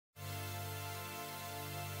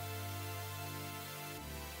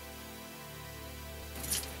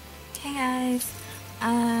Hey guys,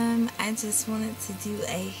 I just wanted to do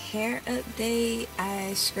a hair update.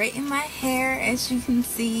 I straightened my hair, as you can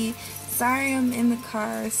see. Sorry I'm in the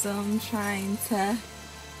car, so I'm trying to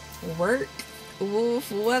work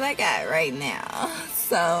with what I got right now.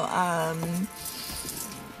 So,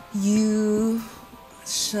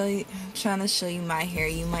 trying to show you my hair.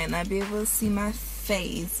 You might not be able to see my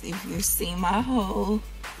face if you're seeing my whole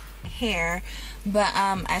hair, but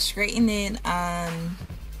I straightened it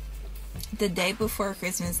the day before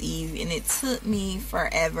Christmas Eve, and it took me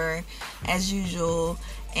forever as usual.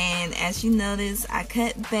 And as you notice, I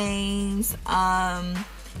cut bangs. I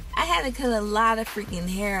had to cut a lot of freaking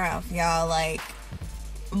hair off, y'all. Like,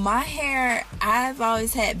 my hair, I've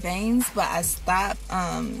always had bangs, but I stopped.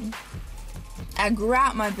 I grew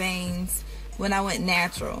out my bangs when I went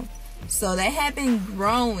natural, so they had been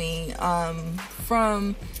growing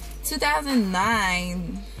from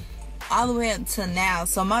 2009 all the way up to now.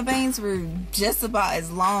 So my bangs were just about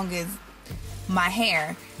as long as my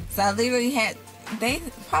hair. So I literally had, they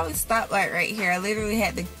probably stopped like right here. I literally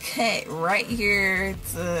had to cut right here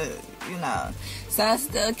to, you know. So I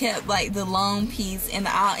still kept like the long piece, and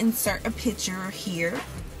I'll insert a picture here.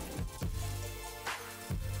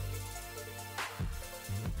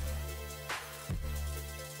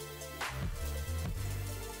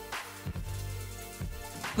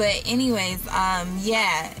 But anyways,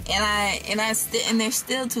 yeah, and they're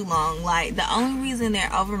still too long. Like, the only reason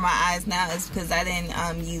they're over my eyes now is because I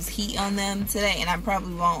didn't use heat on them today, and I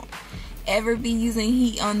probably won't ever be using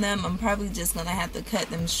heat on them. I'm probably just gonna have to cut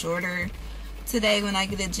them shorter today when I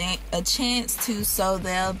get a chance to, so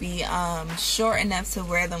they'll be short enough to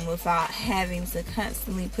wear them without having to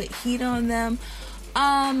constantly put heat on them.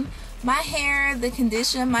 My hair, the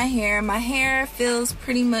condition of my hair feels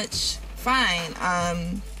pretty much fine.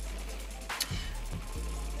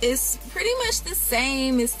 It's pretty much the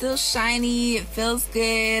same. It's still shiny. It feels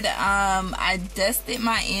good. I dusted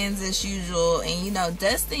my ends as usual, and you know,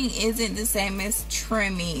 dusting isn't the same as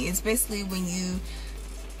trimming. It's basically when you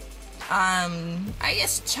I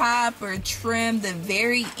guess chop or trim the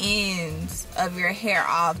very ends of your hair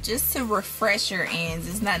off, just to refresh your ends.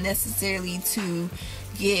 It's not necessarily to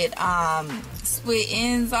get split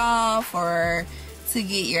ends off or to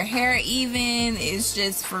get your hair even. It's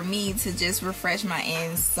just for me to just refresh my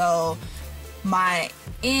ends, so my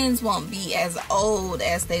ends won't be as old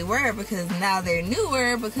as they were, because now they're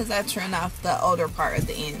newer because I trimmed off the older part of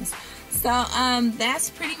the ends. So that's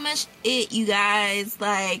pretty much it, you guys.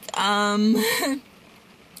 Like, I'm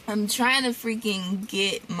trying to freaking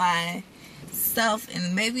get myself,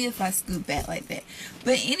 and maybe if I scoot back like that.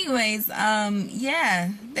 But anyways,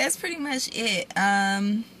 yeah, that's pretty much it.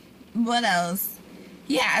 What else?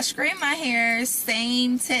 Yeah, I straightened my hair,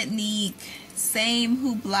 same technique, same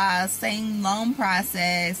hoopla, same long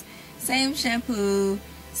process, same shampoo,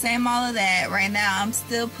 same all of that. Right now, I'm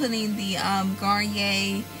still putting the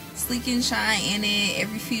Garnier Sleek and Shine in it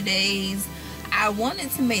every few days. I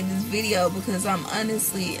wanted to make this video because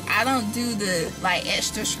honestly, I don't do the like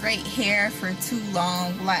extra straight hair for too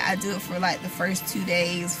long. Like, I do it for like the first 2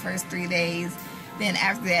 days, first 3 days. Then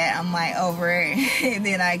after that, I'm like over it. And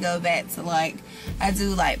then I go back to like, I do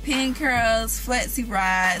like pin curls, flexi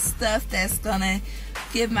rods, stuff that's gonna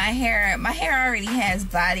give my hair already has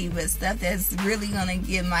body, but stuff that's really gonna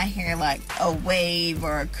give my hair like a wave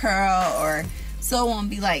or a curl, or so it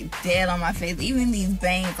won't be like dead on my face. Even these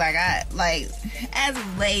bangs, like as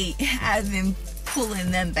of late, I've been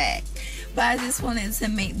pulling them back. But I just wanted to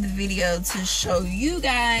make the video to show you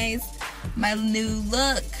guys my new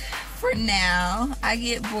look. For now, I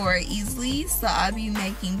get bored easily, so I'll be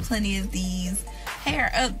making plenty of these hair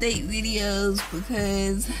update videos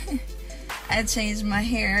because I change my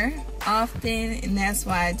hair often, and that's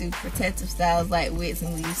why I do protective styles like wigs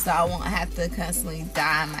and weaves, so I won't have to constantly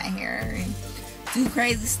dye my hair and do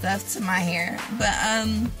crazy stuff to my hair. But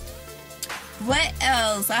what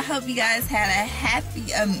else? I hope you guys had a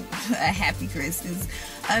happy Christmas,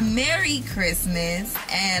 a Merry Christmas,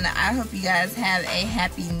 and I hope you guys have a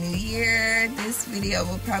Happy New Year. This video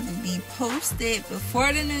will probably be posted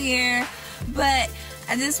before the New Year, but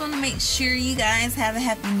I just want to make sure you guys have a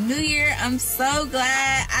Happy New Year. I'm so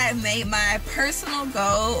glad I made my personal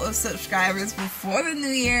goal of subscribers before the New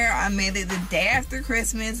Year. I made it the day after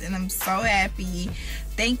Christmas, and I'm so happy.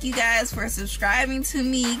 Thank you guys for subscribing to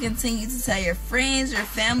me. Continue to tell your friends, your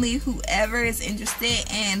family, whoever is interested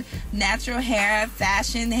in natural hair,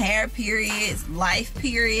 fashion, hair periods, life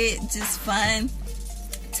period, just fun,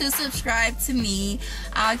 to subscribe to me.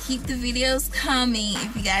 I'll keep the videos coming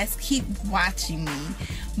if you guys keep watching me.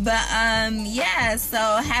 But yeah, so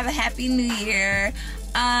have a Happy New Year.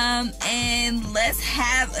 And let's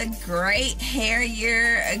have a great hair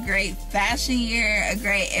year, a great fashion year, a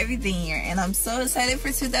great everything year. And I'm so excited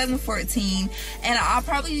for 2014, and I'll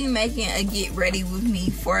probably be making a get ready with me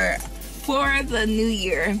for the new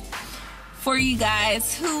year for you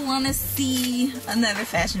guys who want to see another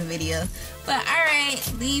fashion video. But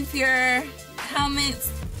alright, leave your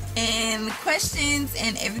comments and questions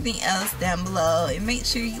and everything else down below, and make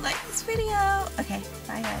sure you like this video. Okay,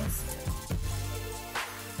 bye guys.